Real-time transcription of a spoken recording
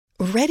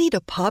Ready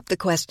to pop the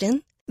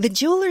question? The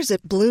jewelers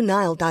at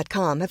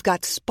BlueNile.com have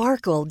got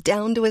sparkle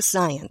down to a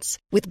science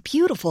with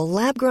beautiful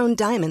lab-grown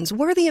diamonds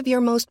worthy of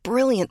your most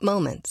brilliant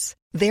moments.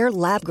 Their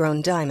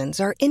lab-grown diamonds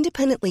are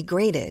independently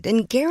graded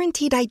and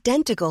guaranteed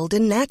identical to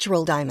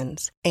natural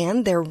diamonds,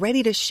 and they're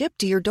ready to ship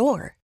to your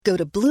door. Go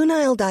to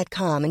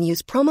BlueNile.com and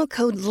use promo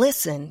code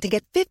LISTEN to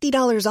get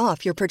 $50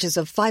 off your purchase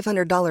of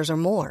 $500 or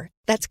more.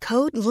 That's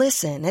code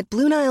LISTEN at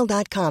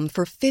BlueNile.com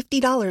for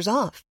 $50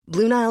 off.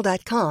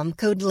 BlueNile.com,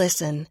 code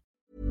LISTEN.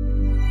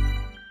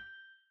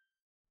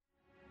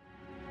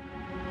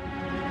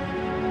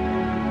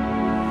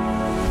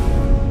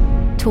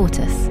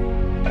 Tortoise.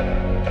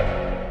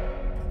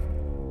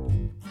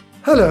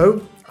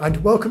 Hello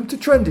and welcome to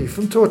Trendy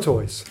from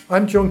Tortoise.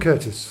 I'm John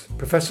Curtis,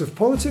 Professor of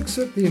Politics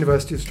at the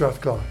University of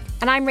Strathclyde.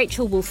 And I'm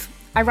Rachel Wolfe.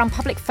 I run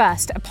Public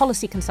First, a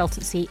policy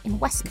consultancy in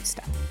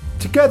Westminster.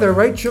 Together,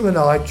 Rachel and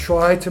I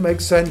try to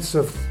make sense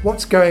of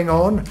what's going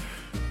on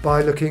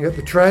by looking at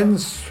the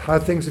trends, how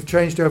things have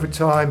changed over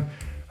time,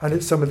 and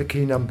at some of the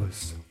key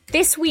numbers.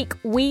 This week,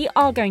 we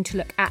are going to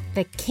look at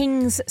the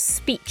King's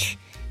speech.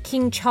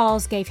 King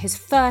Charles gave his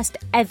first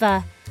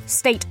ever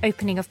state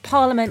opening of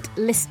Parliament,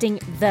 listing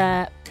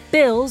the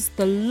bills,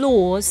 the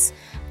laws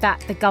that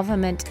the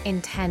government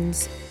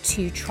intends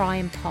to try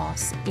and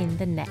pass in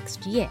the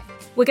next year.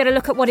 We're going to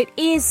look at what it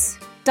is,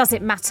 does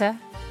it matter,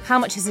 how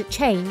much has it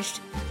changed,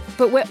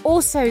 but we're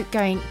also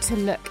going to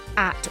look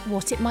at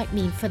what it might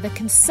mean for the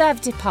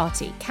Conservative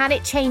Party. Can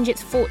it change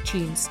its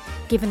fortunes,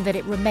 given that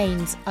it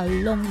remains a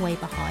long way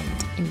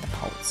behind in the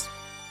polls?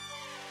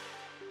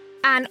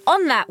 And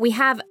on that, we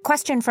have a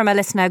question from a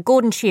listener,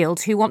 Gordon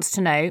Shields, who wants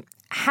to know,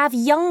 have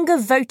younger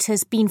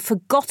voters been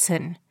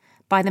forgotten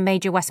by the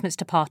major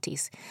Westminster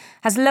parties?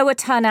 Has lower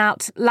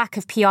turnout, lack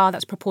of PR,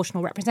 that's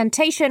proportional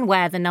representation,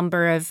 where the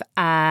number of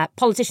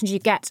politicians you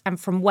get and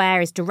from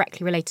where is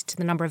directly related to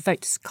the number of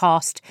votes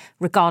cast,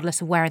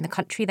 regardless of where in the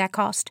country they're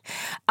cast,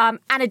 and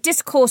a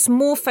discourse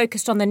more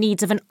focused on the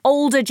needs of an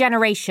older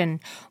generation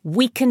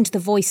weakened the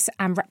voice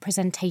and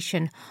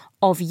representation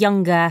of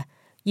younger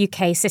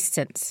UK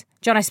citizens?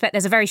 John, I expect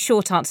there's a very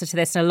short answer to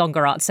this and a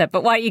longer answer,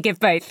 but why don't you give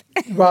both?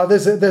 Well,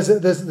 there's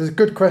a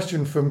good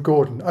question from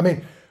Gordon. I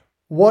mean,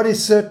 what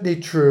is certainly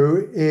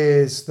true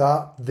is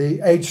that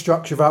the age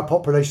structure of our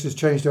population has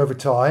changed over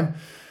time,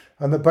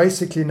 and that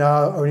basically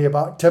now only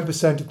about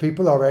 10% of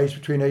people are aged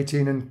between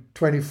 18 and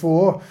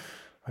 24,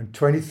 and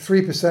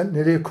 23%,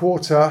 nearly a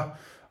quarter,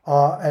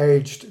 are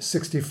aged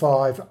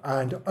 65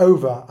 and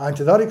over. And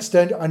to that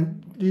extent,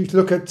 and you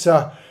look at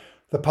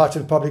the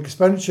pattern of public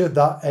expenditure,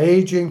 that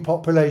ageing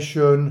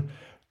population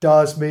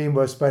does mean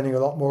we're spending a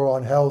lot more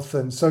on health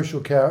and social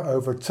care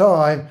over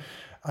time.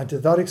 And to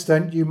that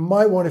extent, you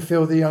might want to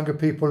feel the younger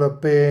people are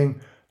being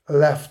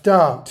left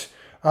out.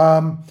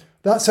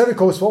 That said, of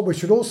course, what we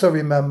should also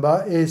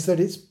remember is that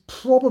it's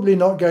probably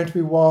not going to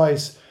be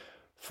wise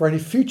for any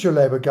future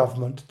Labour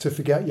government to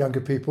forget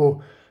younger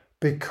people,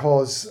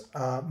 because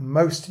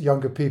most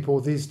younger people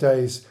these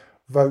days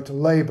vote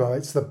Labour.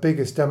 It's the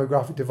biggest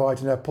demographic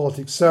divide in our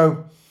politics.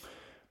 So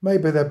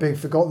maybe they're being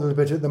forgotten a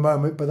little bit at the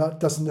moment, but that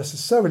doesn't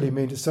necessarily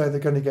mean to say they're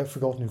going to get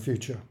forgotten in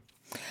future.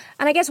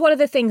 And I guess one of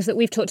the things that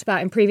we've talked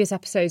about in previous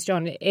episodes,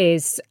 John,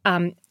 is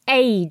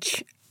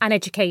age and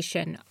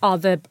education are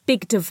the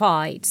big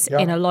divides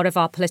in a lot of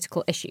our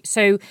political issues.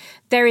 So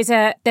there's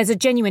a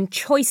genuine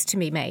choice to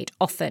be made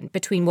often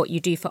between what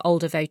you do for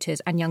older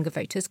voters and younger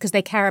voters, because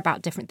they care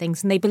about different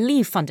things and they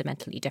believe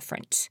fundamentally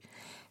different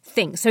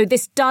things. So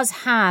this does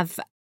have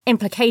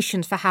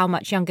implications for how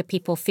much younger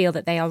people feel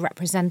that they are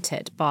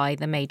represented by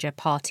the major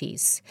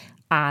parties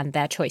and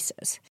their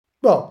choices.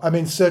 Well, I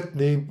mean,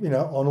 certainly,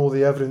 on all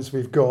the evidence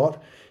we've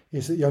got,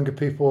 is that younger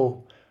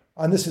people,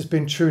 and this has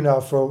been true now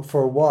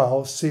for a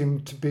while,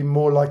 seem to be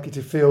more likely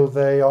to feel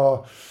they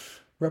are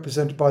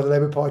represented by the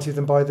Labour Party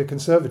than by the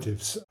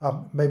Conservatives.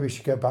 Maybe we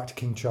should get back to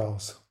King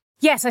Charles.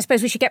 Yes, I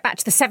suppose we should get back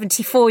to the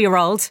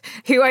 74-year-old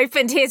who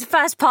opened his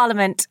first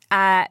Parliament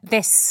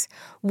this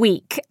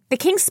week. The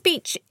King's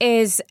speech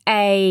is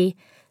a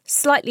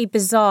slightly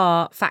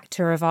bizarre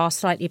factor of our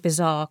slightly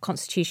bizarre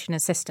constitution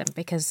and system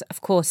because,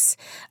 of course,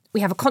 we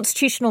have a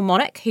constitutional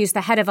monarch who's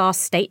the head of our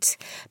state,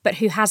 but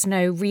who has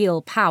no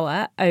real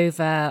power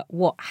over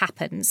what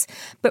happens,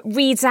 but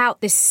reads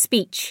out this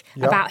speech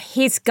about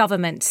his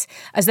government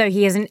as though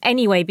he hasn't in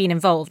any way been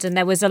involved. And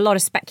there was a lot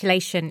of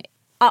speculation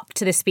up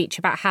to this speech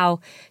about how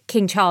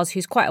King Charles,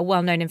 who's quite a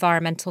well-known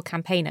environmental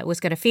campaigner, was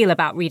going to feel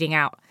about reading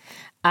out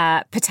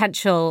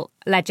potential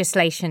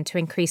legislation to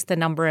increase the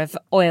number of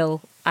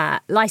oil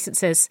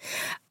licences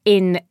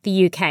in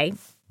the UK.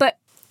 But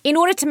in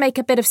order to make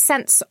a bit of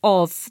sense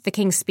of the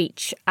King's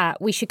speech,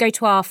 we should go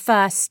to our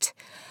first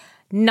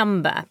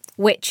number,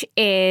 which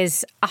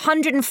is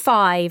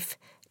 105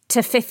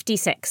 to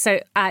 56. So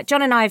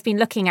John and I have been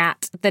looking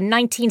at the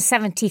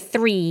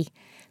 1973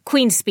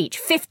 Queen's speech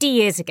 50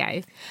 years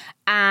ago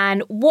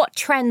and what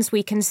trends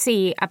we can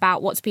see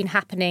about what's been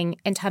happening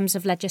in terms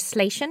of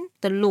legislation,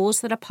 the laws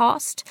that are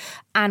passed,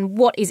 and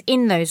what is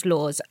in those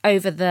laws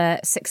over the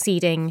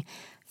succeeding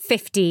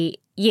 50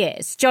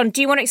 years. John,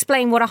 do you want to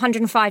explain what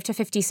 105 to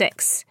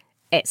 56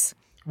 is?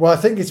 Well, I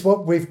think it's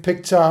what we've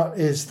picked out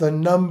is the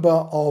number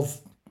of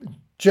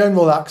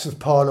general acts of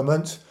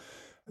Parliament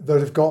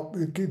that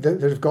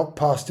have got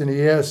passed in a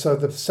year. So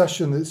the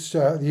session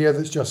the year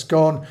that's just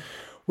gone,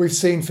 we've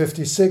seen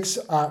 56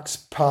 acts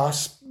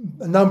pass.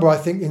 A number, I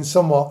think, in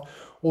somewhat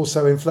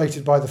also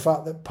inflated by the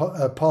fact that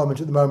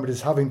Parliament at the moment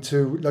is having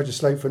to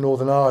legislate for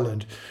Northern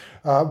Ireland.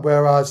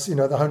 Whereas, the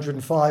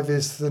 105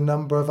 is the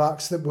number of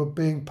acts that were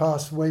being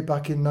passed way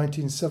back in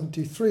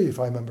 1973, if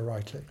I remember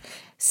rightly.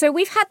 So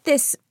we've had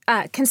this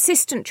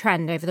consistent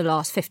trend over the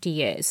last 50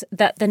 years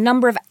that the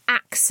number of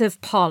acts of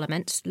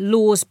Parliament,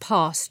 laws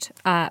passed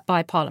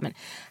by Parliament,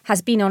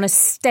 has been on a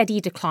steady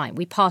decline.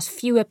 We pass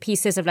fewer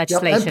pieces of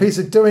legislation. MPs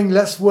are doing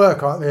less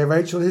work, aren't they,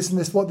 Rachel? Isn't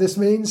this what this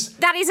means?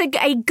 That is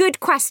a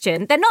good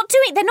question. They're not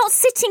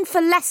sitting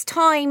for less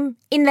time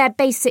in their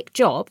basic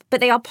job, but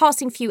they are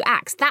passing few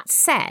acts. That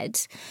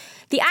said,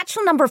 the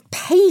actual number of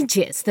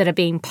pages that are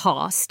being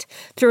passed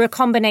through a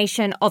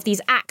combination of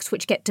these acts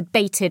which get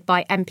debated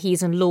by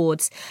MPs and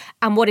Lords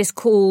and what is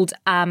called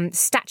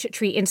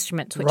statutory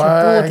instruments, which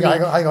are broadly...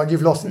 Hang on,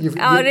 you've lost it.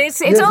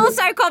 It's all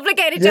so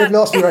complicated, John. You've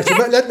lost me, Rachel.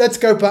 But let's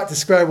go back to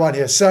square one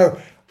here.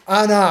 So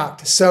an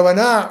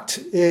act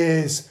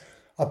is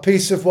a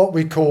piece of what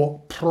we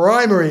call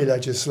primary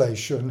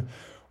legislation,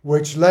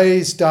 which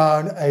lays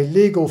down a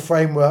legal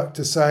framework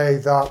to say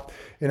that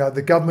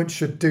the government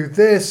should do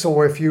this,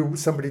 or if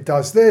somebody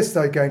does this,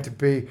 they're going to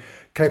be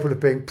capable of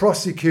being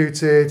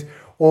prosecuted,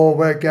 or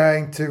we're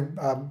going to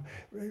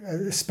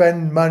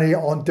spend money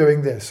on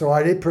doing this. So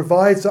it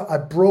provides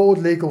a broad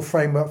legal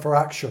framework for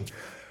action.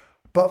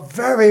 But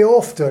very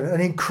often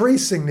and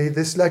increasingly,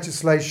 this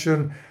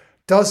legislation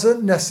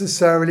doesn't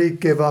necessarily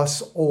give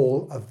us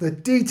all of the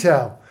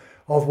detail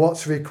of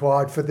what's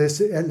required for this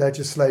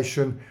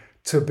legislation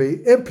to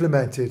be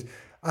implemented.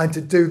 And to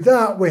do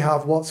that, we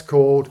have what's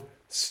called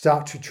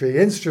statutory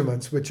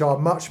instruments, which are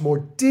much more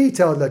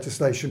detailed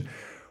legislation,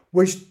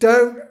 which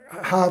don't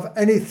have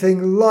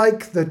anything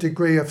like the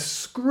degree of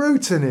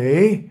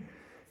scrutiny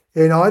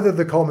in either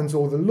the Commons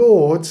or the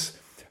Lords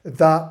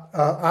that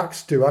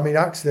acts do. I mean,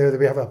 acts there,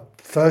 we have a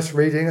first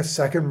reading, a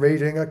second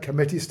reading, a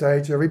committee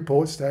stage, a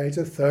report stage,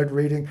 a third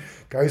reading,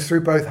 goes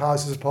through both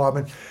houses of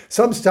Parliament.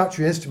 Some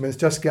statutory instruments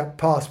just get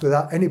passed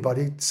without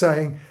anybody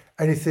saying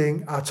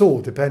anything at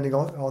all, depending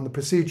on the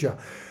procedure.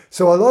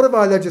 So a lot of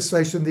our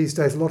legislation these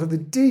days, a lot of the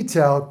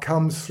detail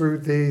comes through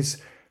these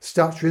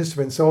statutory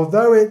instruments. So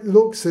although it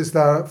looks as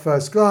though at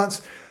first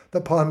glance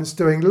that Parliament's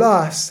doing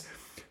less,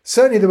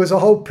 certainly there was a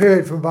whole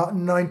period from about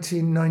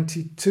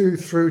 1992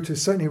 through to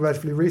certainly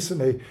relatively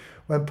recently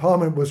when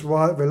Parliament was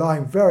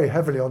relying very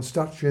heavily on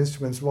statutory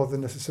instruments rather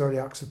than necessarily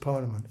acts of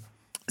Parliament.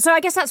 So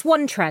I guess that's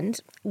one trend,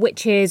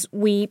 which is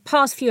we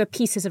pass fewer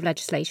pieces of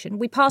legislation.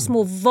 We pass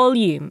more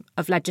volume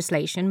of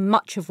legislation,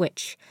 much of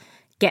which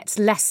gets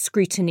less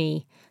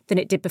scrutiny than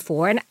it did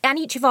before. And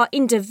each of our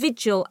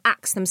individual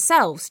acts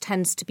themselves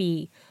tends to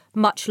be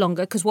much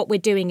longer because what we're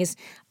doing is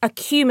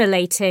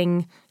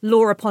accumulating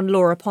law upon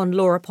law upon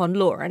law upon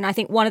law. And I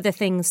think one of the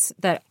things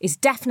that is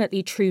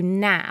definitely true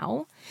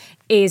now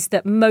is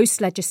that most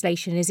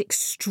legislation is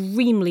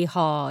extremely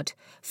hard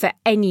for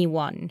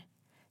anyone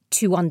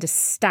to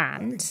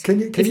understand. Can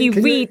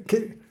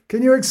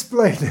you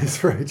explain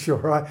this, Rachel?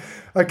 Right?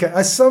 Okay,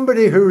 as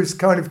somebody who's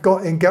kind of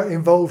got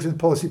involved in the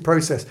policy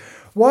process,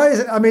 why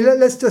isn't? I mean,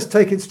 let's just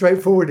take it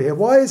straightforward here.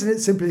 Why isn't it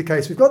simply the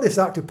case we've got this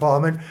Act of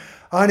Parliament,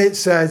 and it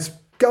says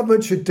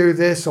government should do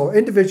this, or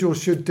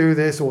individuals should do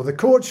this, or the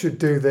court should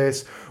do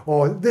this,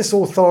 or this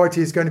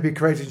authority is going to be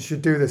created and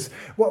should do this?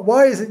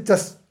 Why is it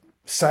just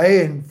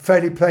say in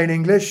fairly plain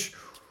English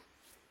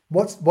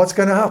what's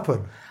going to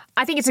happen?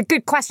 I think it's a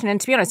good question.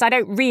 And to be honest, I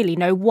don't really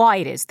know why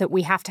it is that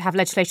we have to have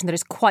legislation that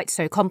is quite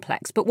so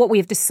complex. But what we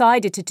have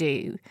decided to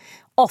do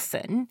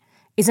often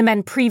is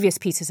amend previous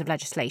pieces of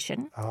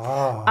legislation,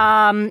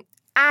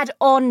 add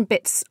on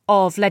bits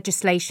of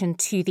legislation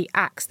to the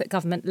acts that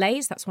government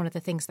lays. That's one of the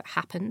things that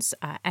happens.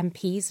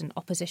 MPs and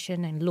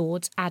opposition and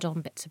Lords add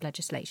on bits of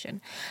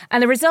legislation.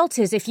 And the result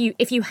is if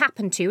you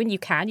happen to, and you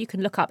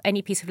can look up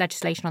any piece of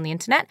legislation on the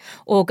internet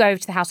or go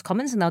to the House of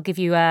Commons and they'll give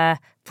you a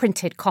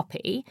printed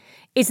copy,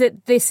 is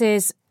that this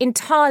is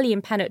entirely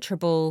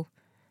impenetrable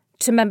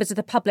to members of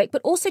the public, but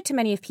also to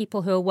many of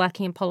people who are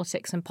working in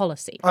politics and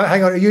policy.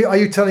 Hang on, are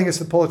you telling us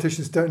that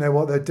politicians don't know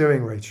what they're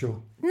doing,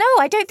 Rachel? No,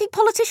 I don't think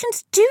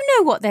politicians do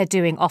know what they're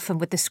doing often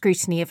with the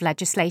scrutiny of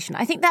legislation.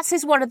 I think that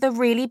is one of the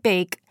really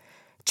big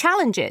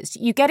challenges.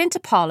 You get into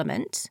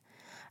Parliament,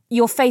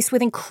 you're faced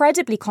with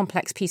incredibly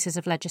complex pieces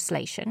of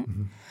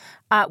legislation,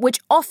 which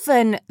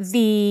often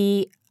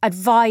the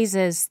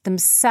advisors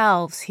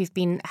themselves who've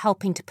been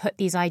helping to put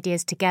these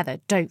ideas together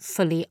don't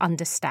fully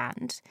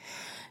understand.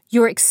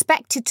 You're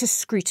expected to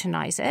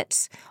scrutinise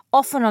it,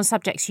 often on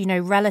subjects you know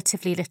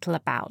relatively little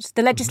about.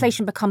 The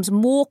legislation becomes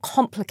more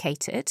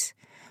complicated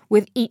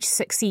with each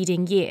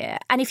succeeding year.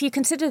 And if you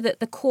consider that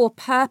the core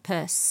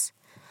purpose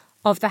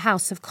of the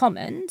House of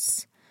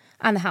Commons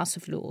and the House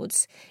of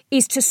Lords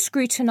is to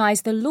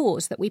scrutinise the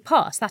laws that we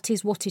pass, that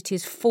is what it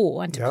is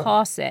for, and to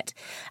pass it,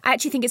 I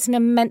actually think it's an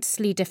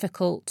immensely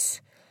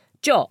difficult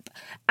job.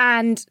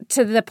 And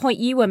to the point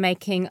you were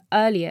making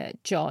earlier,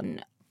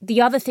 John,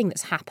 the other thing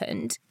that's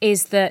happened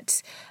is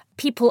that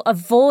people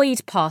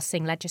avoid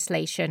passing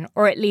legislation,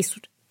 or at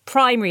least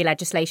primary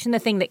legislation, the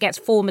thing that gets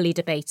formally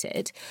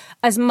debated,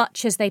 as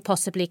much as they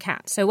possibly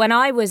can. So when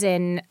I was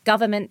in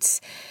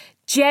government,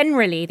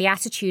 generally the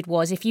attitude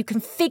was if you can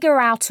figure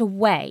out a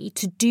way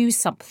to do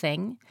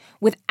something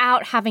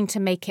without having to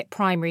make it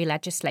primary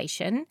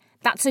legislation,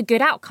 that's a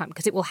good outcome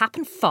because it will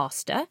happen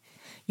faster.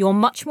 You're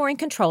much more in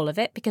control of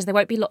it because there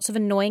won't be lots of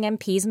annoying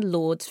MPs and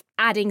lords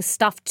adding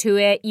stuff to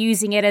it,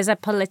 using it as a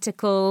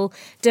political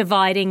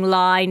dividing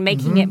line,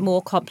 making it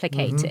more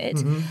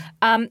complicated.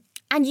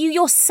 And you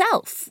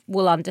yourself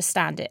will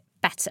understand it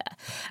better.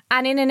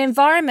 And in an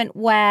environment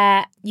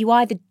where you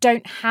either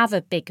don't have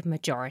a big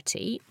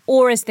majority,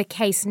 or as the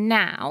case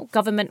now,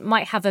 government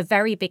might have a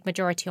very big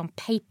majority on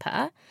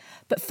paper,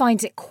 but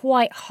finds it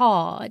quite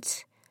hard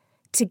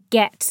to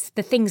get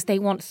the things they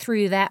want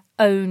through their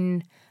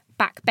own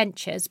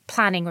backbenchers,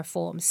 planning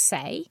reforms,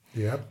 say,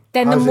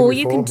 then the more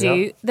you can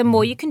do, the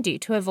more you can do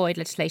to avoid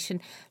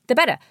legislation, the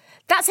better.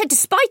 That said,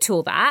 despite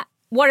all that,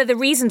 one of the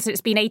reasons that it's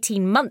been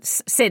 18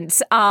 months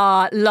since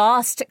our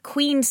last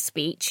Queen's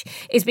speech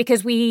is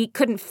because we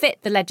couldn't fit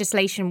the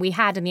legislation we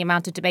had and the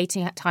amount of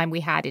debating time we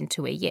had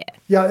into a year.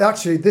 Yeah,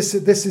 actually, this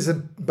is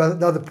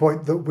another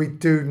point that we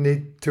do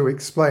need to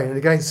explain. And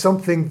again,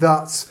 something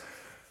that's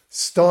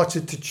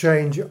started to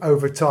change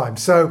over time.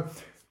 So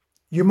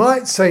you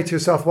might say to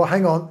yourself, well,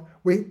 hang on,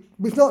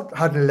 we've not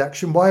had an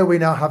election. Why are we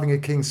now having a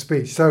King's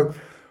speech? So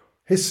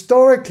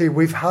historically,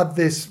 we've had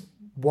this,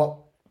 what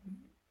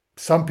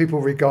some people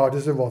regard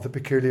as a rather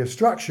peculiar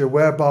structure,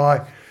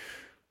 whereby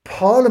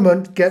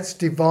Parliament gets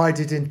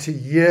divided into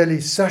yearly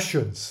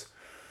sessions.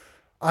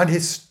 And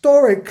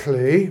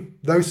historically,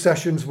 those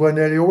sessions were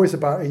nearly always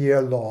about a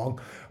year long.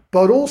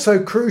 But also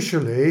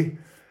crucially,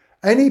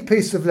 any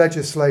piece of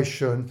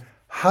legislation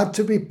had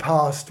to be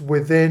passed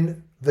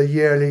within the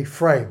yearly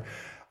frame.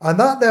 And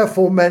that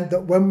therefore meant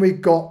that when we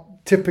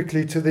got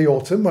typically to the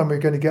autumn, when we're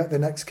going to get the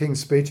next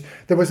King's speech,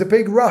 there was a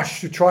big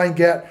rush to try and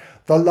get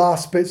the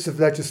last bits of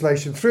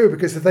legislation through,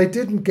 because if they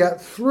didn't get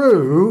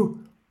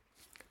through,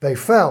 they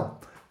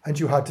fell and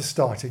you had to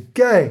start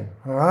again,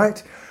 all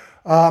right?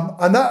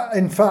 And that,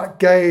 in fact,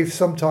 gave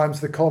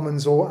sometimes the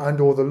Commons or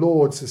the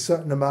Lords a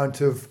certain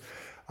amount of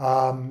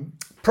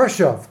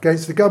pressure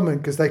against the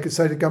government, because they could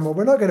say to the government,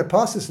 we're not going to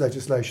pass this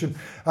legislation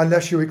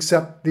unless you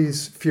accept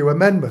these few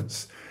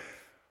amendments.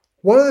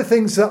 One of the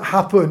things that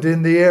happened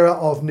in the era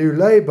of New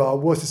Labour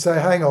was to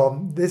say, hang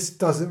on, this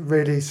doesn't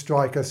really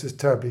strike us as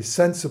terribly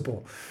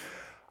sensible.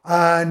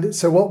 And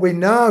so what we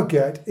now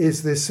get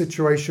is this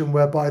situation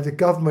whereby the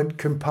government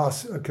can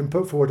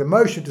put forward a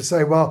motion to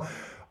say, well,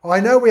 I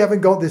know we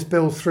haven't got this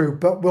bill through,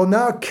 but we'll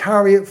now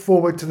carry it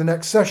forward to the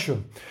next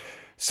session.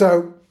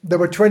 So there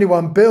were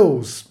 21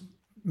 bills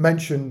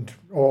mentioned,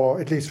 or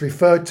at least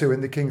referred to,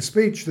 in the King's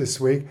speech this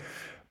week,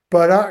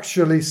 but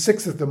actually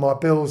 6 of them are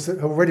bills that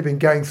have already been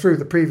going through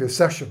the previous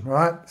session,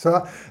 right?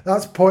 So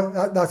that's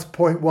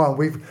point one.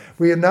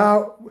 We are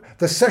now,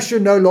 the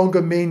session no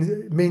longer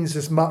means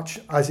as much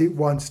as it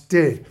once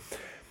did.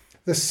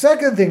 The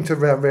second thing to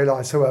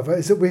realise, however,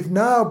 is that we've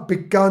now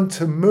begun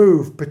to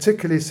move,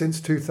 particularly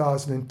since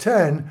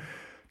 2010,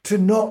 to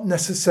not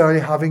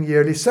necessarily having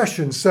yearly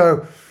sessions.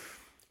 So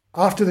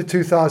after the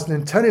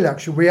 2010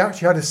 election, we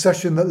actually had a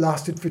session that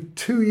lasted for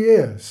 2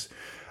 years.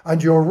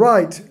 And you're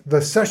right,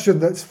 the session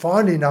that's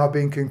finally now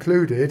being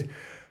concluded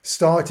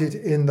started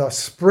in the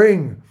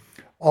spring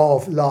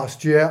of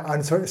last year.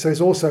 And so it's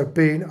also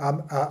been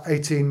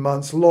 18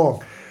 months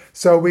long.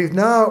 So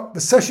the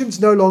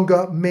sessions no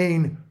longer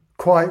mean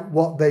quite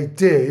what they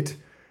did.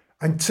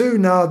 And 2,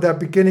 now they're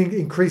beginning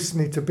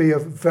increasingly to be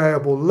of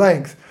variable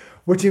length,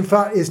 which in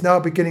fact is now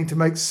beginning to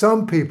make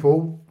some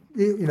people,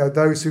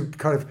 those who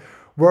kind of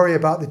worry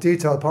about the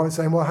detail part,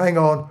 saying, well, hang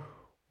on,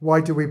 why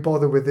do we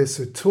bother with this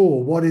at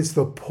all? What is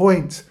the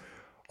point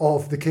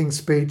of the King's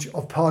speech,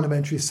 of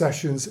parliamentary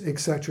sessions,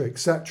 etc.,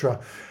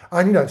 etc.?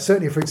 And,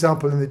 certainly, for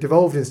example, in the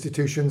devolved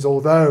institutions,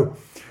 although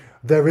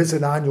there is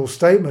an annual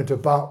statement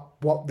about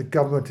what the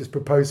government is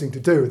proposing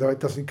to do, though it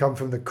doesn't come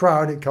from the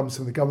Crown, it comes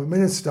from the government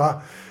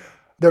minister,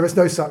 there is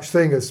no such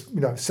thing as,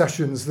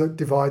 sessions that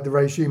divide the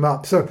regime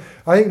up. So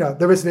I think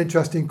there is an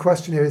interesting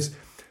question here is,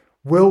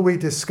 will we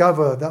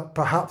discover that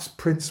perhaps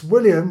Prince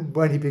William,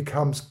 when he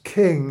becomes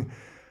king,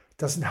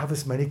 doesn't have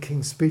as many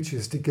King's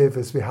speeches to give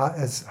as we have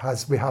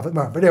at the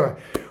moment? But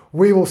anyway,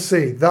 we will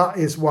see. That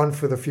is one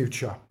for the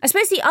future. I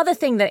suppose the other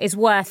thing that is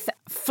worth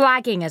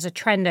flagging as a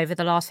trend over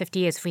the last 50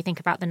 years, if we think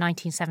about the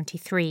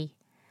 1973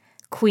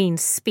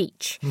 Queen's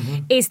speech,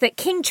 is that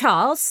King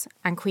Charles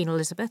and Queen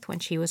Elizabeth, when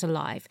she was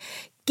alive,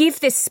 give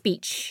this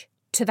speech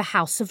to the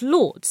House of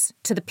Lords,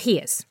 to the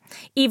peers,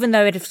 even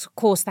though it is, of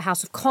course, the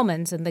House of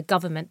Commons and the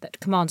government that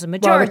commands a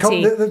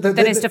majority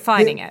that is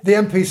defining it. The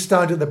MPs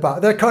stand at the back.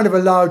 They're kind of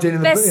allowed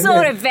in. They're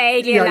sort of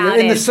vaguely allowed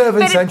in. In the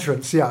servants'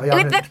 entrance,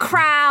 With the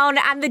crown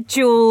and the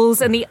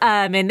jewels and the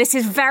ermine, this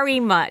is very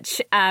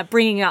much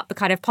bringing up the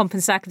kind of pomp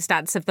and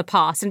circumstance of the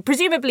past. And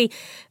presumably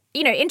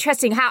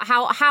interesting.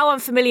 How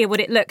unfamiliar would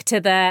it look to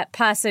the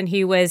person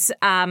who was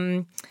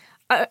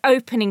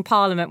opening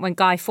Parliament when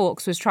Guy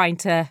Fawkes was trying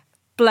to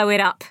blow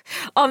it up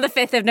on the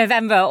 5th of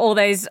November all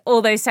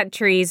those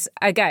centuries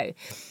ago?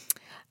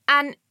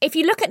 And if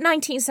you look at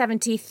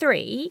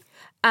 1973,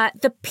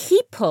 the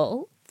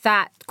people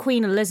that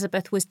Queen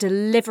Elizabeth was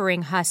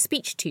delivering her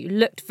speech to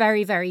looked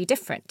very, very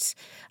different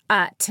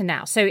to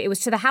now. So it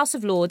was to the House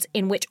of Lords,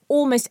 in which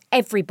almost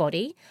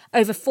everybody,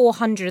 over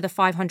 400 of the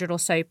 500 or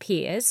so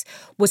peers,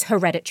 was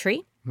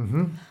hereditary.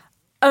 Mm-hmm.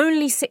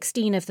 Only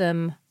 16 of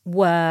them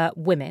were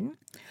women.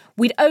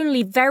 We'd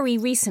only very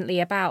recently,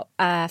 about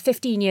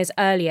 15 years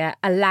earlier,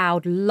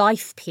 allowed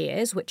life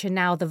peers, which are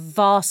now the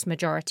vast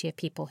majority of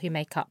people who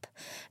make up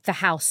the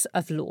House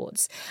of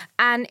Lords.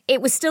 And it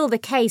was still the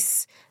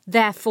case,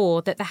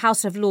 therefore, that the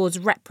House of Lords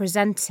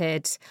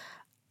represented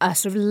a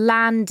sort of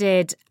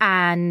landed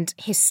and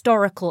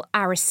historical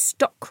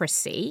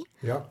aristocracy,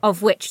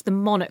 of which the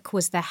monarch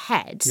was the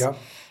head. Yeah.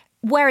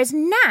 Whereas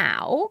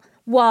now,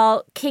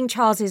 while King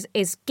Charles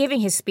is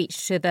giving his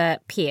speech to the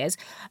peers,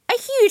 a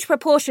huge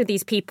proportion of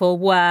these people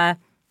were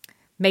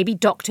maybe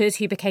doctors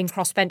who became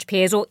crossbench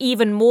peers, or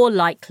even more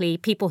likely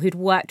people who'd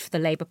worked for the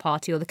Labour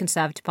Party or the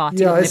Conservative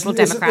Party or the Liberal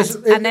Democrats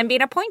and then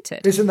been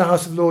appointed. Isn't the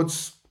House of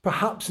Lords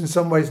perhaps in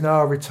some ways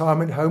now a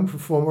retirement home for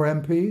former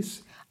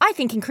MPs? I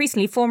think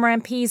increasingly former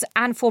MPs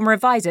and former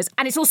advisors,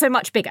 and it's also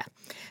much bigger.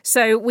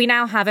 So we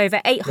now have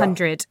over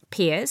 800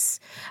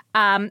 peers,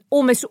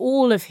 almost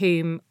all of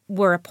whom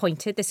were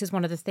appointed. This is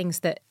one of the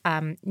things that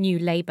New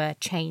Labour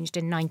changed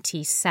in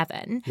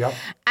 97. Yep.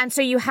 And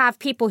so you have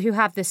people who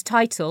have this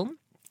title,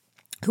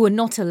 who are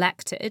not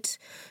elected,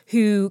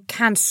 who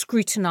can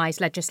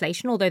scrutinise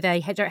legislation, although they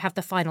don't have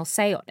the final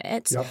say on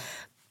it,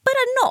 but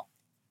are not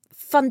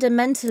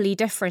fundamentally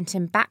different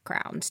in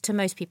background to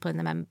most people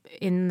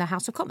in the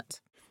House of Commons.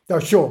 No,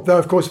 sure. Though,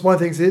 of course, one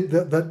of the things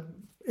that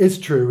is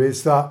true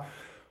is that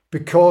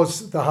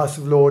because the House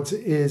of Lords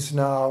is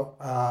now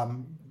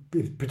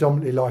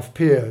predominantly life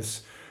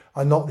peers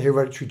and not the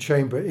hereditary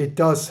chamber, it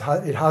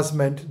has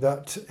meant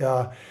that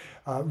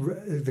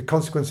the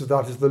consequence of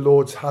that is the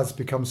Lords has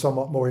become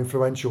somewhat more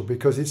influential,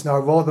 because it's now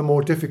rather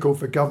more difficult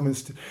for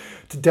governments to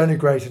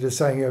denigrate it as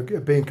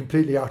saying being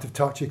completely out of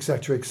touch,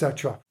 etc.,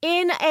 etc.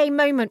 In a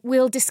moment,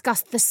 we'll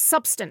discuss the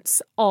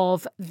substance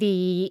of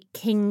the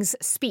King's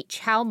speech.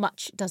 How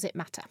much does it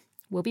matter?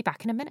 We'll be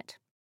back in a minute.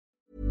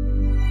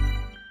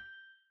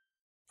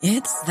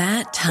 It's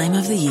that time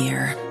of the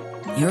year.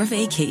 Your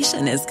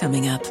vacation is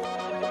coming up.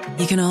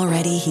 You can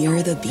already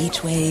hear the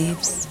beach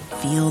waves,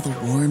 feel the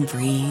warm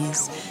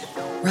breeze,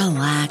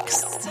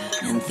 relax,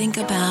 and think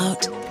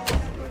about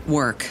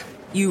work.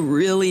 You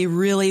really,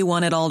 really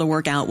want it all to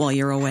work out while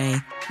you're away.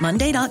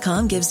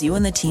 Monday.com gives you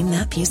and the team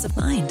that peace of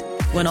mind.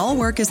 When all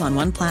work is on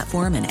one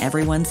platform and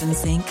everyone's in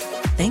sync,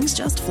 things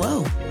just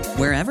flow.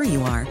 Wherever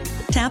you are,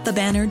 tap the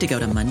banner to go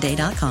to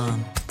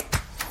Monday.com.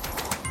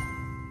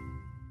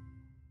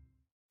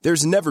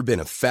 There's never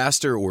been a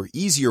faster or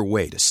easier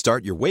way to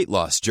start your weight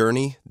loss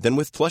journey than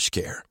with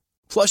PlushCare.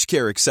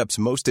 PlushCare accepts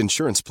most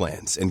insurance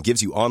plans and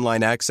gives you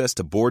online access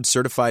to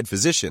board-certified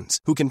physicians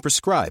who can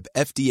prescribe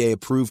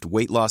FDA-approved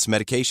weight loss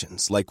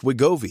medications like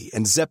Wegovy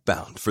and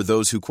Zepbound for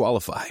those who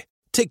qualify.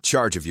 Take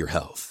charge of your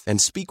health and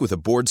speak with a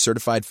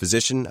board-certified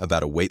physician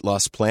about a weight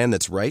loss plan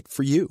that's right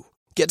for you.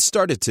 Get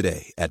started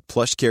today at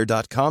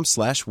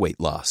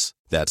plushcare.com/weight-loss.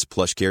 That's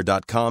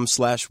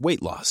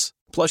plushcare.com/weight-loss.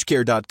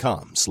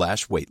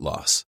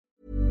 plushcare.com/weight-loss.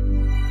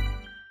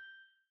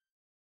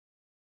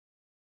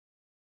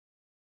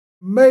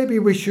 Maybe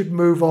we should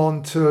move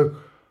on to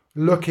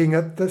looking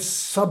at the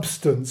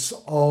substance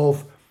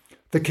of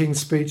the King's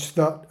speech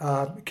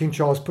that King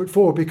Charles put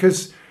forward,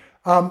 because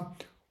in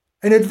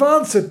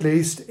advance, at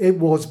least, it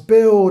was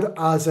billed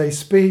as a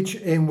speech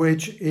in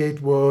which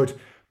it would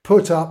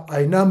put up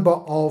a number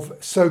of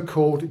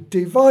so-called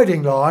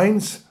dividing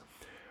lines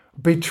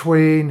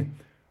between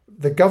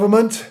the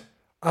government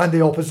and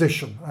the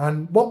opposition.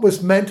 And what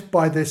was meant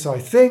by this, I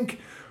think,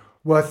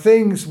 were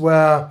things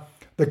where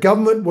the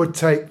government would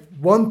take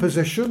one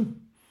position,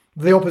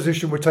 the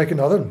opposition would take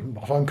another,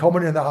 not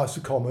uncommon in the House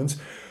of Commons,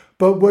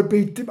 but would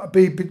be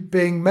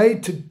being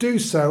made to do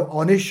so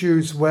on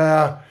issues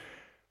where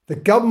the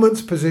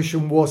government's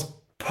position was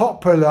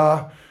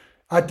popular,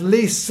 at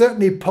least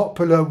certainly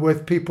popular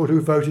with people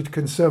who voted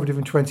Conservative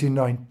in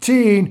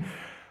 2019,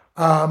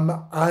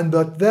 and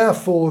that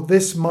therefore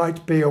this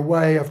might be a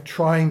way of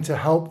trying to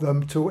help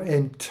them to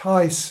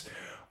entice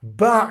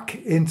back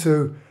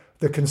into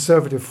the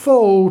Conservative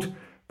fold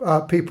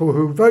people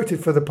who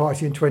voted for the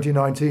party in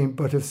 2019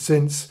 but have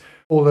since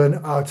fallen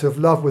out of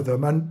love with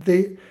them. And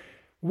the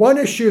one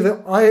issue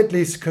that I at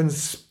least can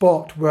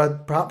spot, where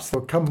perhaps they'll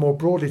come more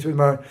broadly to the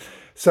moment,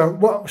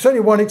 certainly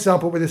one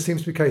example where this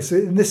seems to be the case,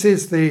 and this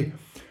is the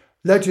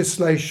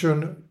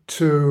legislation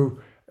to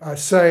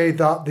say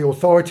that the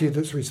authority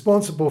that's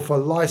responsible for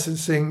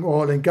licensing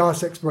oil and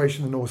gas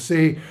exploration in the North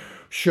Sea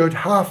should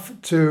have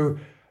to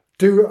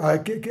give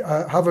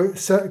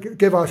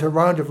out a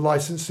round of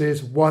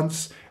licenses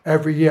once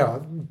every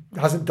year. It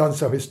hasn't done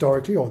so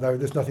historically, although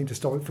there's nothing to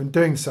stop it from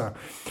doing so.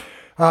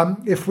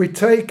 If we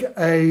take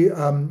a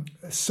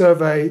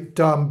survey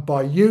done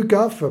by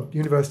YouGov for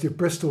University of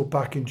Bristol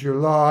back in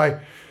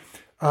July,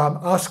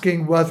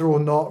 asking whether or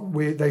not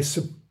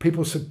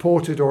people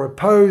supported or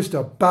opposed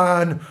a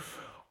ban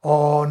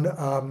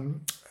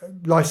on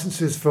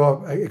licenses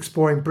for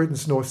exploring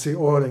Britain's North Sea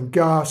oil and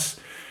gas,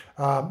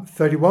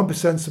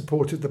 31%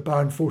 supported the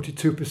ban,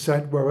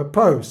 42% were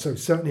opposed. So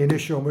certainly an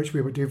issue on which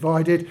we were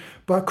divided.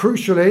 But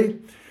crucially,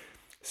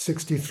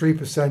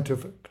 63%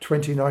 of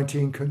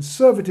 2019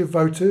 Conservative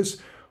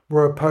voters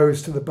were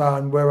opposed to the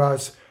ban,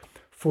 whereas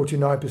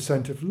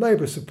 49% of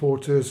Labour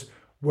supporters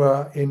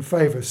were in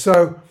favour.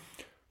 So,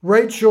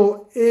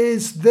 Rachel,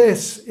 is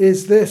this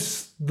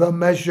the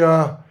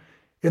measure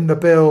in the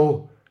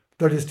bill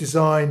that is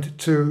designed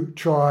to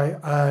try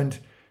and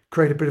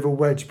create a bit of a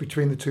wedge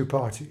between the two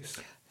parties?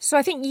 So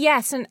I think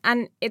yes,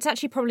 and it's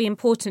actually probably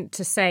important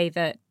to say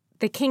that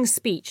the King's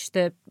Speech,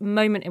 the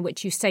moment in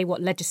which you say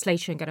what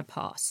legislation you're going to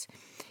pass,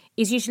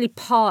 is usually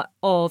part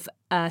of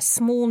a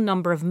small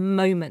number of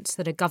moments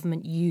that a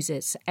government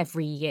uses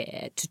every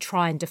year to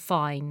try and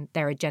define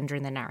their agenda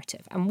and their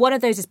narrative. And one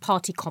of those is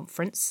party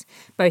conference.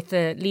 Both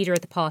the leader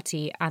of the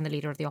party and the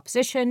leader of the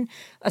opposition,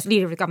 as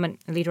leader of the government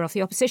and leader of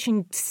the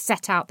opposition,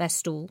 set out their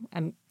stall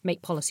and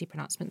make policy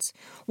pronouncements.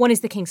 One is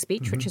the King's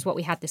Speech, which is what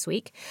we had this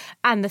week.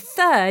 And the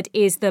third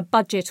is the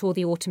budget or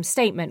the autumn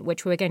statement,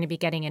 which we're going to be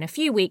getting in a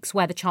few weeks,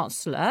 where the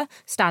Chancellor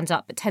stands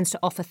up but tends to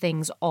offer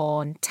things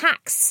on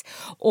tax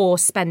or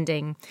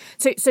spending.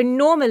 So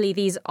normally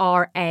these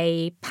are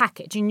a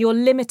package, and you're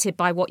limited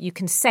by what you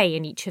can say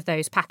in each of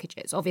those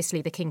packages.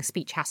 Obviously, the King's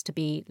Speech has to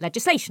be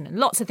legislation, and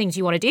lots of things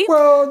you want to do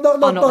are not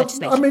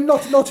legislation. I mean,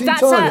 not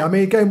entirely. I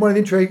mean, again, one of the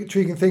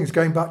intriguing things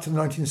going back to the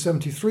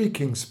 1973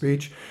 King's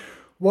Speech,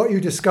 what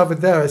you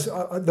discovered there is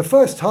the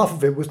first half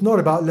of it was not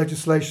about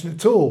legislation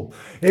at all.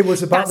 It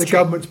was about the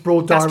government's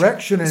broad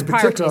direction, and in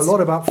particular, a lot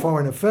about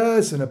foreign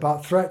affairs and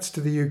about threats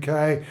to the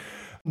UK,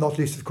 not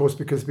least, of course,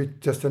 because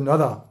just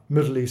another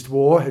Middle East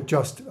war had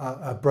just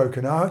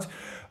broken out.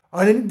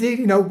 And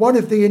indeed, one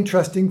of the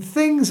interesting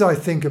things I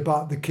think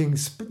about the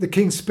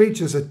King's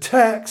Speech as a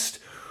text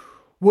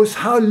was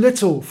how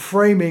little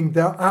framing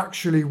there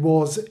actually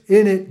was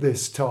in it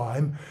this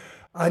time.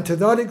 And to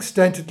that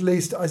extent, at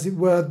least, as it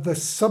were, the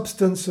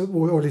substance,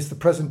 or at least the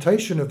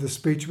presentation of the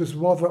speech, was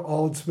rather at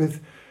odds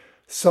with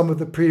some of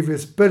the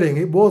previous billing.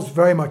 It was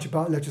very much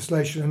about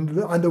legislation,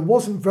 and there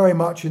wasn't very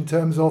much in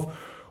terms of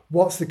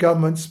what's the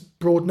government's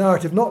broad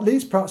narrative, not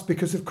least perhaps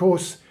because, of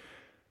course,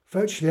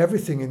 virtually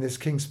everything in this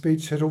King's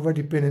Speech had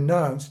already been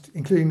announced,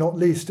 including not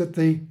least at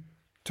the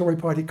Tory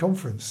party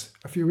conference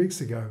a few weeks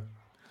ago.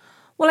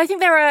 Well, I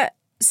think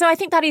I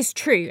think that is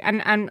true.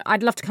 And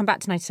I'd love to come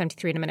back to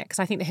 1973 in a minute, because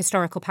I think the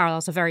historical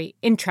parallels are very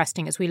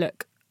interesting as we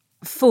look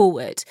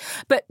forward.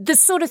 But the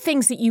sort of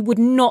things that you would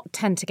not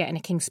tend to get in a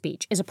King's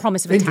Speech is a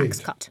promise of a tax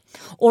cut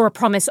or a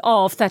promise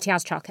of 30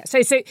 hours childcare. So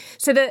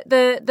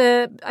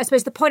the I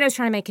suppose the point I was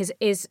trying to make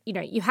is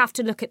you have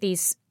to look at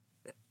these.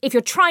 If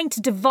you're trying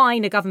to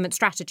divine a government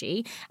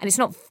strategy, and it's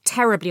not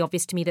terribly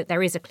obvious to me that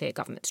there is a clear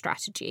government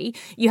strategy,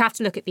 you have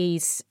to look at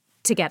these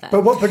together.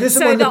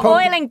 So the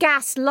oil and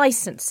gas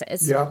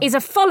licences is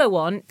a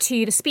follow-on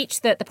to the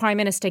speech that the Prime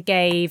Minister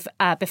gave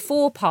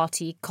before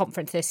party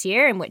conference this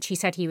year, in which he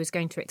said he was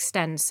going to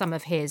extend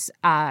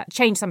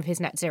change some of his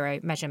net zero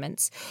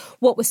measurements.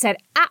 What was said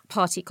at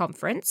party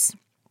conference,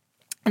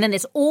 and then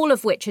there's all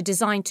of which are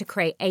designed to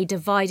create a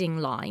dividing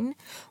line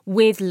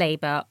with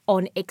Labour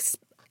on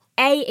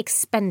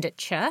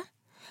expenditure,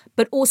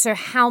 but also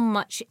how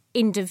much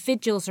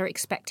individuals are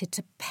expected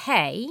to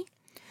pay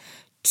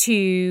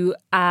to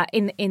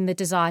in the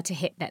desire to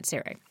hit net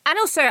zero. And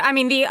also, I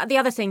mean, the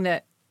other thing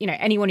that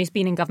anyone who's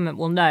been in government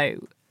will know,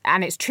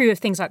 and it's true of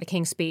things like the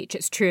King's Speech,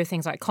 it's true of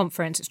things like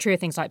conference, it's true of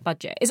things like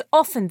budget, is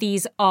often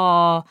these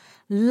are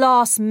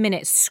last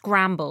minute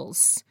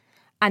scrambles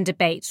and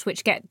debates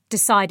which get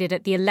decided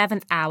at the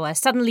 11th hour.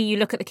 Suddenly you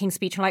look at the King's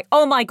Speech and like,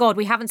 oh my God,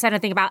 we haven't said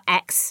anything about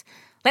X.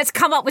 Let's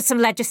come up with some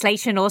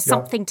legislation or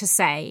something to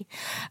say.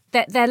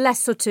 That they're less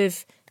sort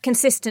of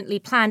consistently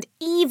planned,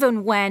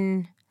 even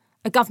when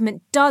a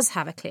government does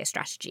have a clear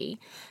strategy.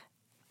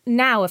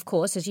 Now, of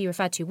course, as you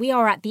referred to, we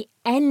are at the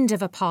end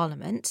of a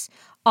parliament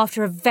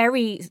after a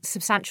very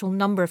substantial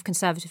number of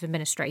Conservative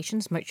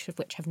administrations, most of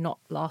which have not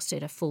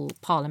lasted a full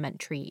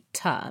parliamentary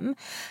term.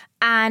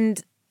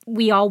 And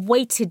we are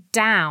weighted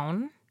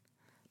down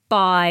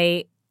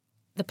by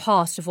the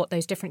past of what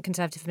those different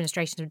Conservative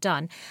administrations have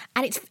done.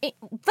 And it's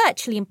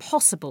virtually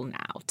impossible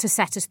now to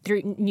set us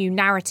through a new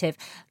narrative,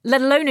 let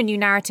alone a new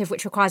narrative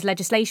which requires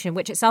legislation,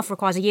 which itself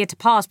requires a year to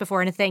pass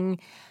before anything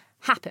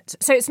happens.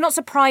 So it's not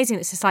surprising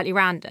that it's slightly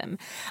random.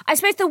 I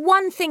suppose the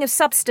one thing of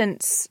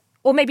substance,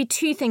 or maybe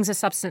two things of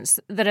substance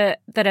that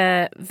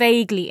are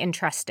vaguely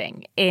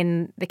interesting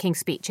in the King's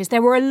Speech is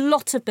there were a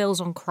lot of bills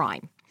on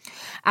crime.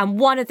 And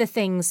one of the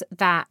things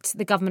that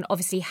the government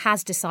obviously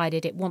has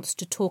decided it wants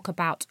to talk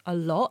about a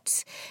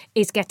lot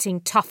is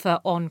getting tougher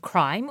on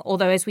crime.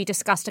 Although, as we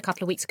discussed a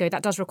couple of weeks ago,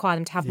 that does require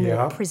them to have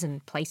more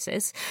prison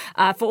places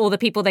for all the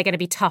people they're going to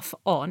be tough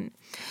on.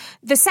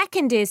 The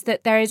second is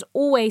that there is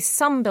always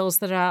some bills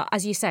that are,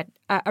 as you said,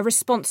 a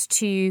response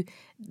to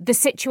the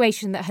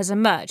situation that has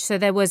emerged. So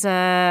there was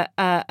a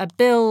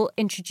bill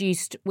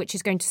introduced which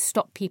is going to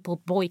stop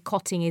people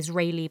boycotting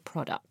Israeli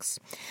products.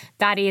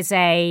 That is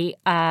a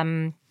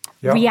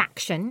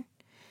reaction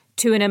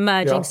to an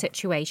emerging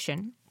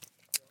situation.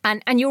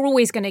 And you're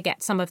always going to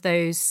get some of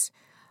those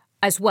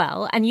as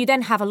well. And you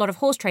then have a lot of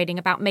horse trading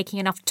about making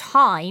enough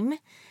time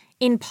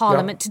in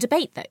Parliament to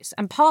debate those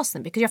and pass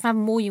them, because you have to have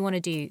more you want to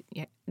do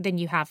than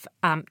you have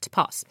to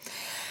pass.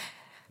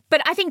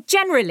 But I think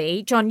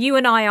generally, John, you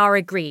and I are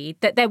agreed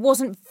that there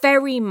wasn't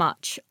very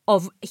much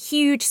of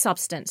huge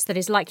substance that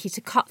is likely to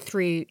cut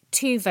through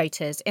to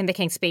voters in the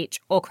King's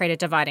Speech or create a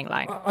dividing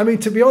line. I mean,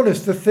 to be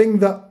honest, the thing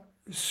that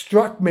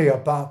struck me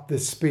about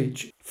this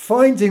speech,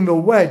 finding the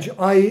wedge,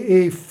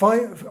 i.e.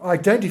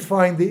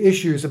 identifying the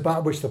issues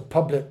about which the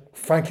public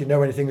frankly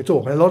know anything at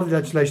all. I mean, a lot of the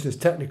legislation is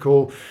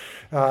technical,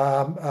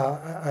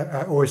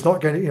 or it's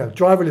not going to,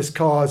 driverless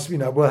cars,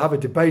 we'll have a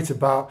debate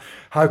about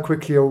how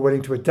quickly you're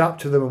willing to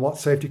adapt to them and what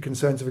safety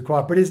concerns are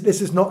required. But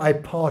this is not a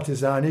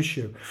partisan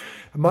issue.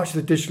 Much of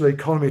the digital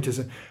economy it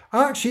isn't.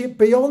 Actually,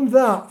 beyond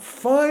that,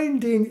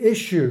 finding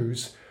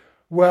issues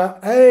where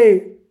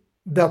A,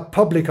 the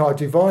public are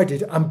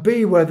divided, and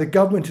B, where the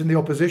government and the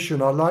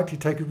opposition are likely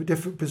to take a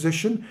different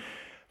position,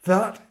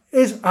 that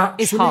is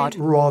actually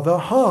rather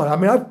hard. I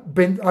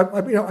mean,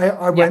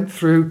 I went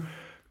through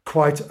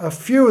quite a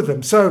few of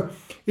them. So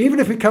even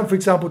if we come, for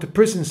example, to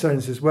prison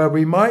sentences, where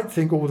we might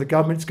think, the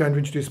government's going to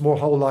introduce more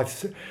whole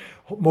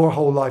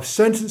life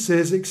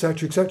sentences,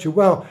 etc.,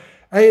 well,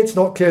 A, it's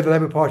not clear the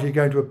Labour Party are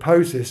going to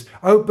oppose this.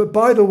 Oh, but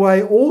by the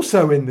way,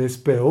 also in this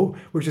bill,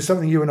 which is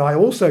something you and I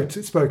also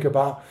spoke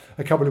about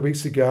a couple of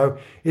weeks ago,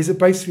 is that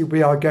basically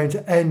we are going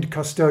to end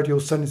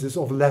custodial sentences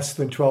of less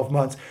than 12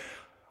 months.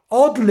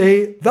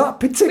 Oddly,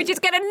 that particular... Which is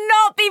going to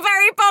not be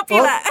very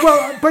popular.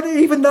 Well, but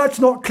even that's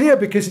not clear,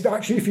 because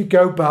actually if you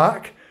go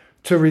back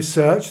to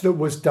research that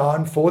was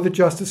done for the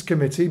Justice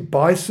Committee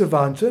by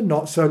Savanta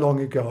not so long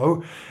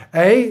ago,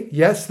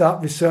 yes,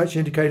 that research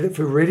indicated that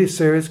for really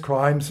serious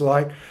crimes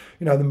like,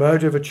 the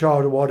murder of a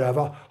child or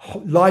whatever,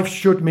 life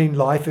should mean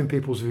life in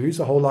people's views,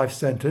 a whole life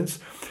sentence.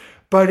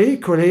 But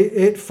equally,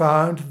 it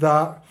found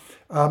that,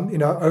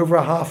 over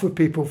a half of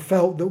people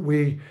felt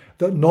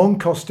that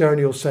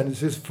non-custodial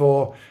sentences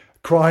for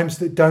crimes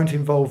that don't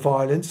involve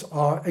violence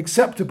are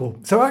acceptable.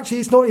 So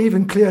actually, it's not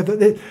even clear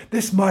that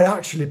this might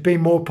actually be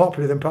more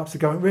popular than perhaps the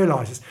government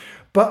realises.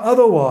 But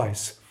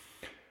otherwise,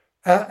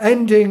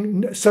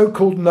 ending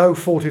so-called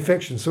no-fault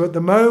eviction. So at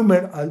the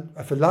moment,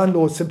 if a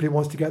landlord simply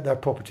wants to get their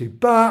property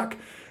back,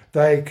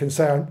 they can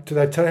say to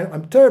their tenant,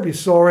 I'm terribly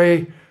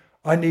sorry,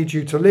 I need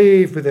you to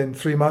leave within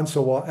 3 months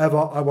or whatever,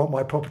 I want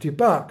my property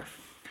back.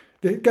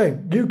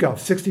 Again, YouGov,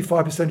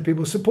 65% of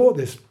people support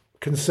this.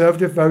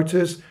 Conservative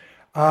voters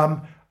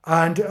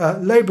and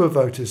Labour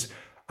voters.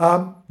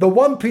 The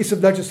one piece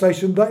of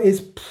legislation that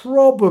is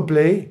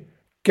probably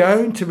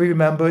going to be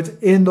remembered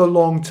in the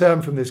long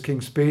term from this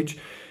King's Speech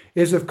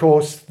is, of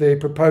course, the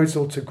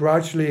proposal to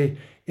gradually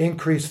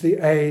increase the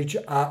age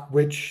at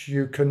which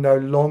you can no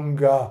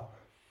longer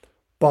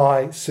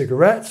buy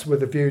cigarettes,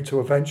 with a view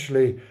to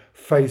eventually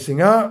phasing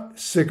out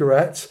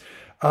cigarettes.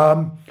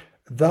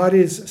 That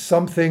is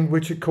something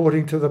which,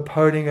 according to the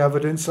polling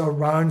evidence,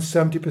 around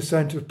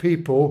 70% of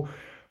people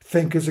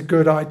think is a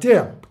good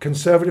idea.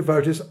 Conservative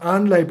voters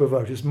and Labour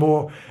voters,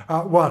 more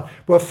at one.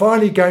 We're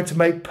finally going to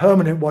make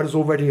permanent what is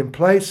already in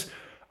place,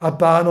 a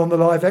ban on the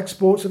live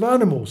exports of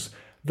animals.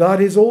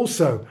 That is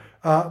also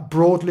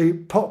broadly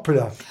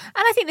popular. And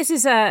I think this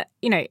is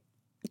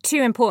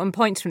two important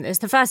points from this.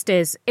 The first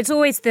is it's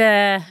always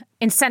the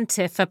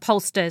incentive for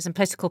pollsters and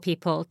political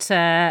people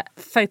to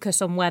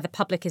focus on where the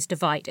public is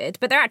divided.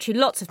 But there are actually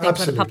lots of things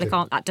where the public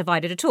aren't that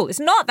divided at all. It's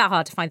not that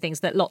hard to find things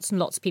that lots and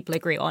lots of people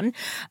agree on.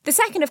 The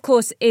second, of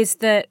course, is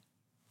that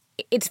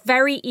it's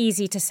very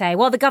easy to say,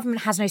 well, the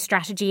government has no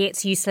strategy,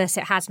 it's useless,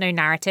 it has no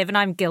narrative, and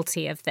I'm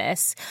guilty of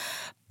this.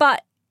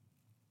 But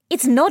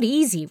it's not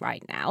easy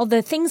right now.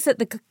 The things that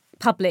the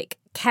public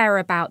care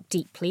about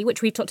deeply,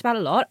 which we've talked about a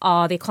lot,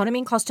 are the economy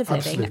and cost of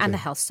living and the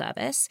health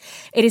service.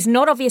 It is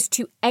not obvious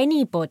to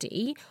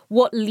anybody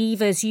what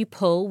levers you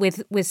pull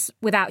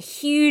without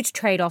huge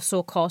trade-offs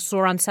or costs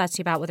or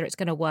uncertainty about whether it's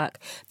going to work.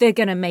 They're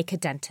going to make a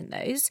dent in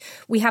those.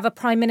 We have a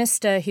prime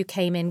minister who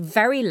came in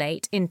very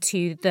late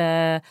into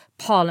the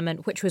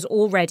parliament, which was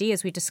already,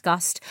 as we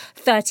discussed,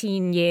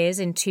 13 years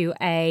into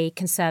a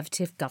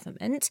Conservative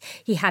government.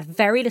 He had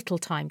very little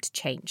time to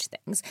change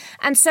things.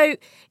 And so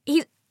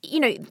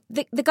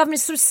the government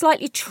is sort of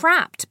slightly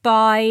trapped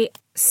by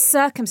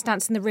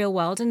circumstance in the real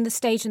world and the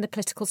stage in the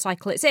political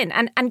cycle it's in.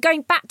 And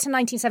going back to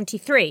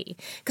 1973,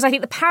 because I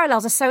think the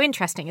parallels are so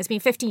interesting. It's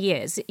been 50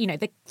 years.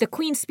 The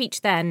Queen's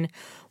speech then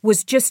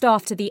was just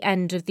after the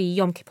end of the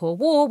Yom Kippur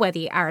War, where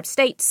the Arab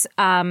states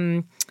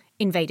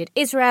invaded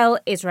Israel.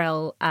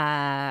 Israel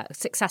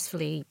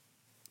successfully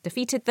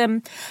defeated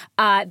them.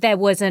 There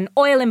was an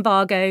oil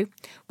embargo,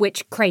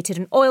 which created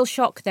an oil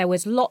shock. There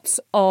was lots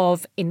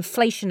of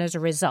inflation as a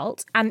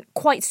result. And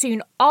quite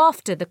soon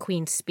after the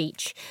Queen's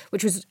speech,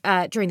 which was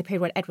during the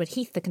period when Edward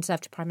Heath, the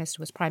Conservative Prime Minister,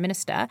 was Prime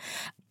Minister,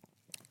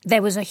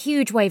 there was a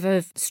huge wave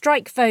of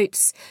strike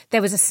votes.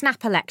 There was a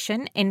snap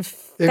election in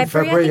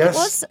February, I think yes. It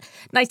was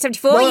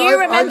 1974. Well, you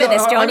remember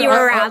this, John. You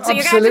were around, so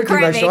you're going to have to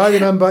correct me. I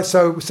remember.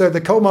 So the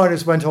coal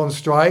miners went on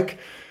strike.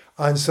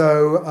 And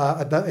so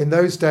in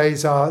those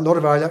days, a lot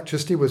of our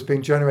electricity was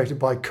being generated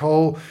by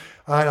coal.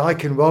 And I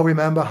can well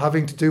remember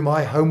having to do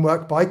my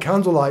homework by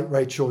candlelight,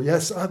 Rachel.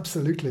 Yes,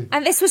 absolutely.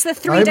 And this was the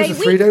three-day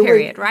week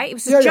period, right? It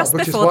was just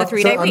before the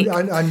three-day week.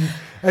 And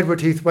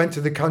Edward Heath went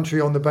to the country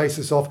on the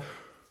basis of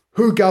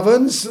who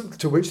governs,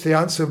 to which the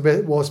answer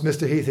was,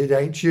 Mr. Heath, it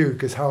ain't you,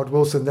 because Howard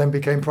Wilson then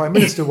became Prime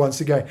Minister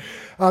once again.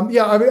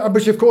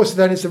 Which of course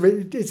then it's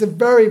a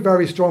very,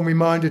 very strong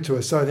reminder to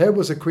us. So there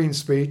was a Queen's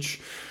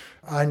speech,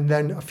 and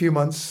then a few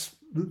months,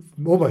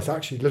 almost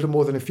actually a little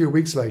more than a few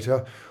weeks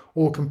later,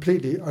 all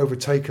completely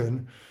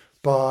overtaken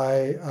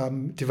by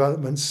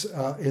developments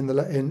in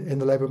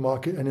the labour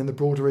market and in the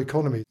broader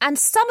economy. And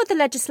some of the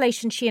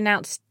legislation she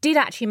announced did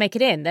actually make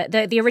it in.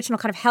 The original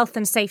kind of health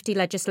and safety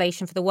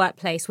legislation for the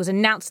workplace was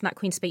announced in that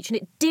Queen's speech, and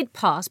it did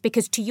pass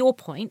because, to your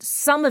point,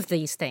 some of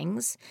these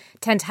things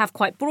tend to have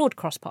quite broad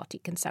cross-party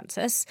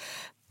consensus.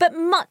 But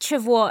much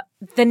of what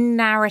the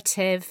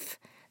narrative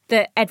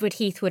that Edward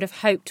Heath would have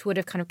hoped would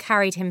have kind of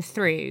carried him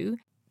through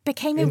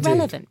became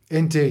irrelevant.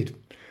 Indeed.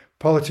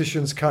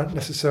 Politicians can't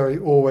necessarily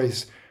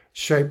always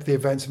shape the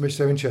events in which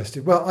they're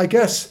interested. Well, I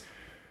guess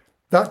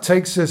that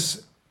takes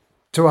us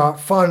to our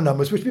final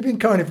numbers, which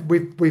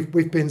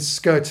we've been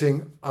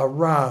skirting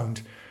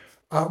around.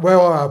 Where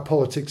are our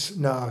politics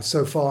now,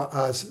 so far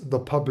as the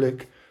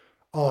public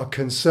are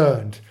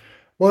concerned?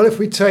 Well, if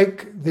we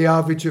take the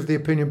average of the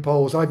opinion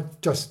polls, I've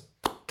just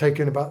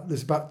taken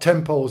there's about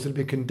 10 polls that have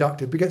been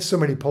conducted. We get so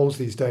many polls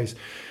these days.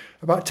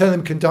 About 10 of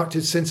them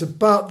conducted since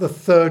about the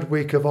third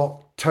week of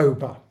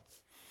October.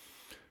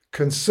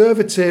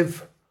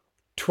 Conservative,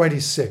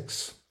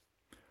 26.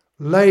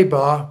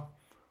 Labour,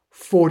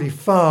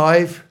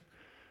 45.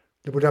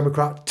 Liberal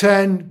Democrat,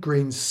 10.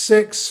 Greens,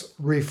 6.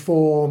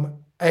 Reform,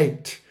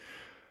 8.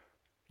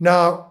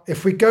 Now,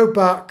 if we go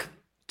back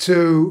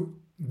to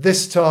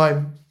this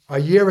time a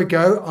year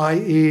ago,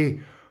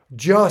 i.e.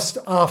 just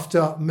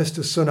after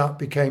Mr. Sunak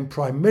became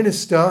Prime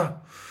Minister,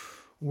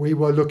 we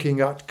were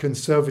looking at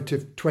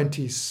Conservative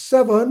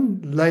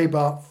 27,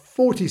 Labour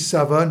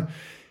 47.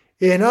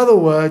 In other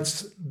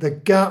words, the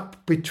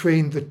gap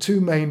between the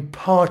two main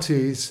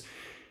parties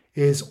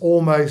is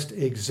almost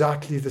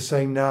exactly the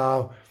same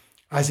now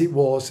as it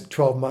was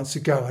 12 months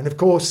ago. And of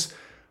course,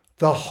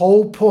 the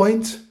whole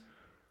point,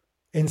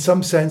 in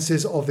some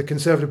senses, of the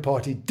Conservative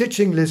Party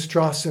ditching Liz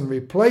Truss and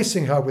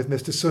replacing her with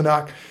Mr.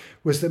 Sunak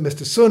was that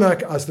Mr.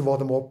 Sunak, as the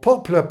rather more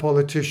popular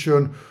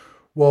politician,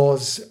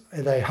 was,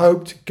 they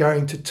hoped,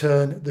 going to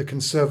turn the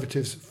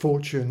Conservatives'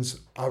 fortunes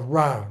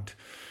around.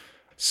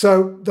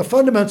 So the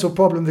fundamental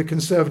problem the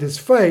Conservatives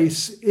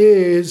face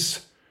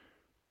is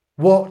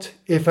what,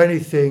 if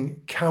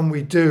anything, can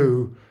we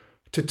do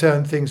to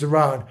turn things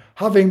around,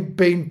 having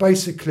been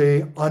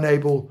basically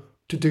unable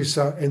to do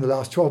so in the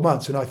last 12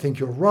 months. And I think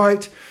you're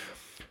right.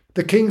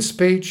 The King's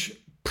speech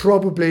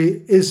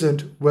probably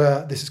isn't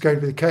where this is going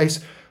to be the case.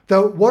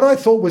 Though what I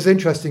thought was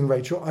interesting,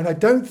 Rachel, and I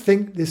don't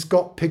think this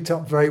got picked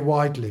up very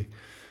widely,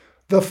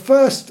 the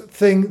first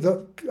thing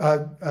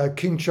that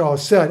King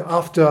Charles said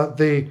after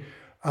the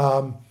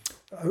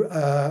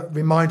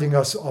reminding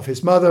us of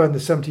his mother and the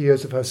 70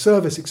 years of her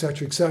service,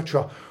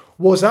 etc.,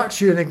 was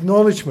actually an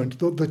acknowledgement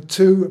that the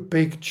two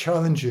big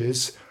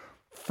challenges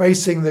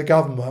facing the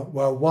government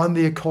were, one,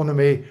 the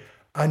economy,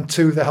 and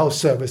two, the health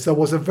service. There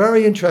was a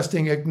very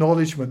interesting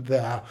acknowledgement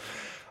there.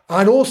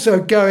 And also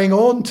going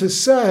on to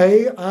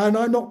say,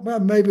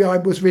 and maybe I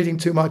was reading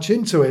too much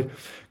into it,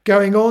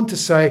 going on to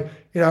say,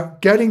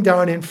 getting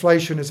down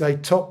inflation is a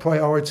top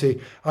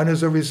priority. And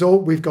as a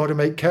result, we've got to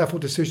make careful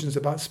decisions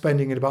about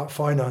spending and about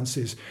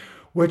finances,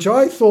 which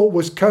I thought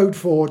was code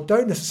for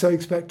don't necessarily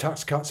expect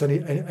tax cuts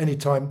any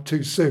time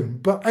too soon.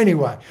 But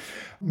anyway,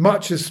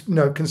 much as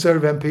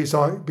Conservative MPs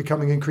are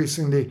becoming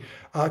increasingly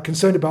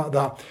concerned about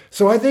that.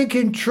 So I think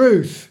in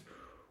truth,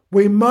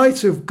 we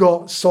might have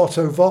got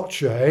sotto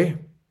voce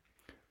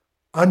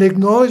an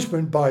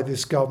acknowledgement by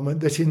this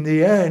government that in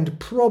the end,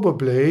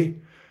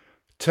 probably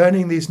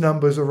turning these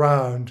numbers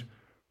around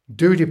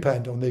do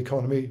depend on the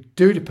economy,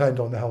 do depend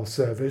on the health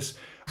service,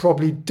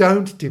 probably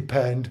don't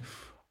depend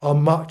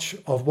on much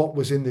of what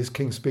was in this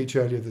King's speech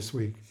earlier this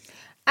week.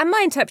 And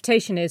my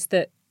interpretation is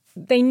that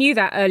they knew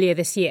that earlier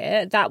this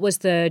year. That was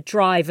the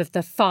drive of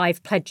the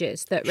 5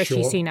 pledges that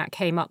Rishi Sunak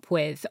came up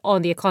with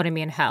on the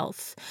economy and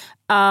health.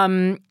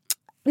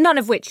 None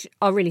of which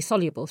are really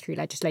soluble through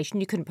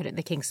legislation. You couldn't put it in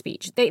the King's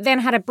speech. They then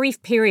had a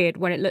brief period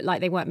when it looked like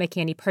they weren't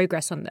making any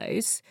progress on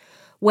those,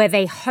 where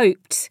they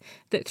hoped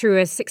that through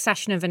a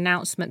succession of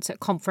announcements at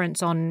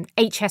conference on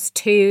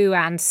HS2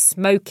 and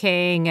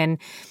smoking and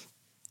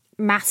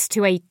maths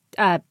to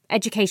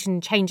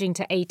education changing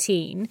to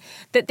 18,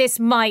 that this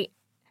might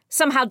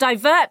somehow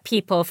divert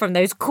people from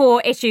those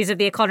core issues of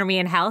the economy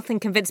and health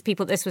and convince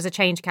people this was a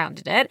change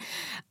candidate.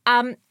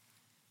 And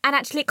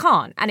actually it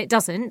can't, and it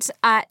doesn't.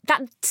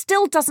 That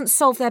still doesn't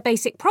solve their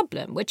basic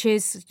problem, which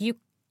is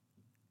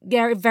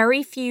there are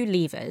very few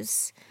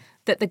levers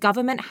that the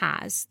government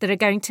has that are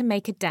going to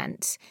make a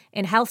dent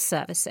in health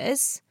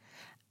services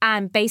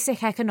and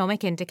basic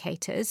economic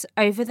indicators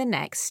over the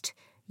next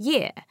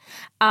year.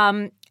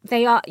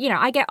 They are,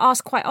 I get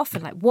asked quite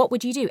often, like, what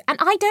would you do? And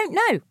I don't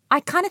know. I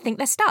kind of think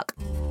they're stuck.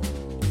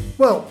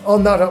 Well,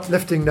 on that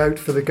uplifting note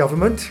for the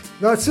government,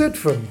 that's it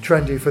from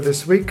Trendy for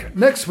this week.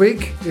 Next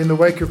week, in the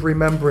wake of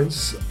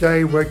Remembrance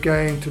Day, we're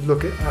going to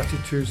look at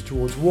attitudes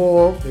towards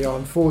war, the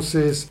armed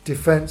forces,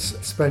 defence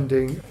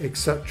spending,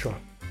 etc.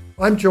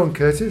 I'm John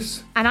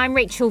Curtis. And I'm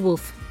Rachel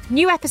Wolfe.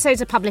 New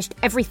episodes are published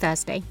every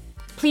Thursday.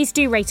 Please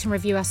do rate and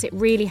review us. It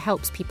really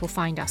helps people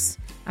find us.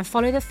 And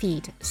follow the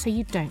feed so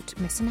you don't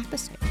miss an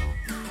episode.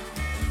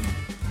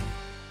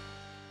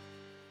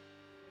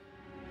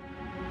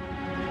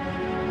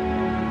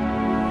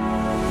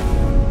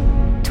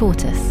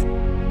 Tortoise.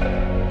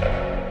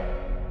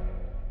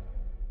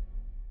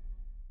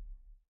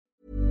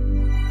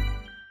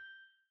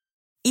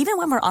 Even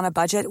when we're on a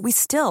budget, we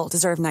still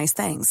deserve nice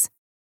things.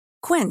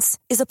 Quince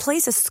is a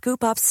place to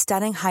scoop up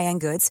stunning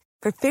high-end goods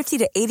for 50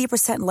 to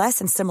 80% less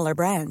than similar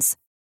brands.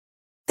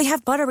 They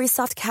have buttery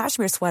soft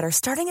cashmere sweaters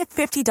starting at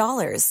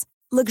 $50,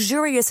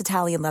 luxurious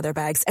Italian leather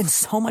bags, and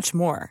so much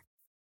more.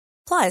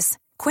 Plus,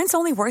 Quince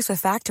only works with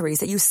factories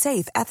that use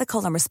safe,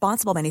 ethical, and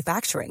responsible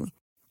manufacturing.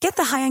 Get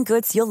the high-end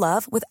goods you'll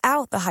love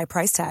without the high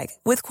price tag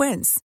with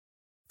Quince.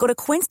 Go to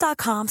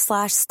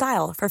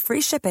quince.com/style for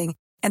free shipping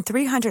and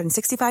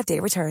 365-day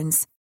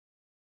returns.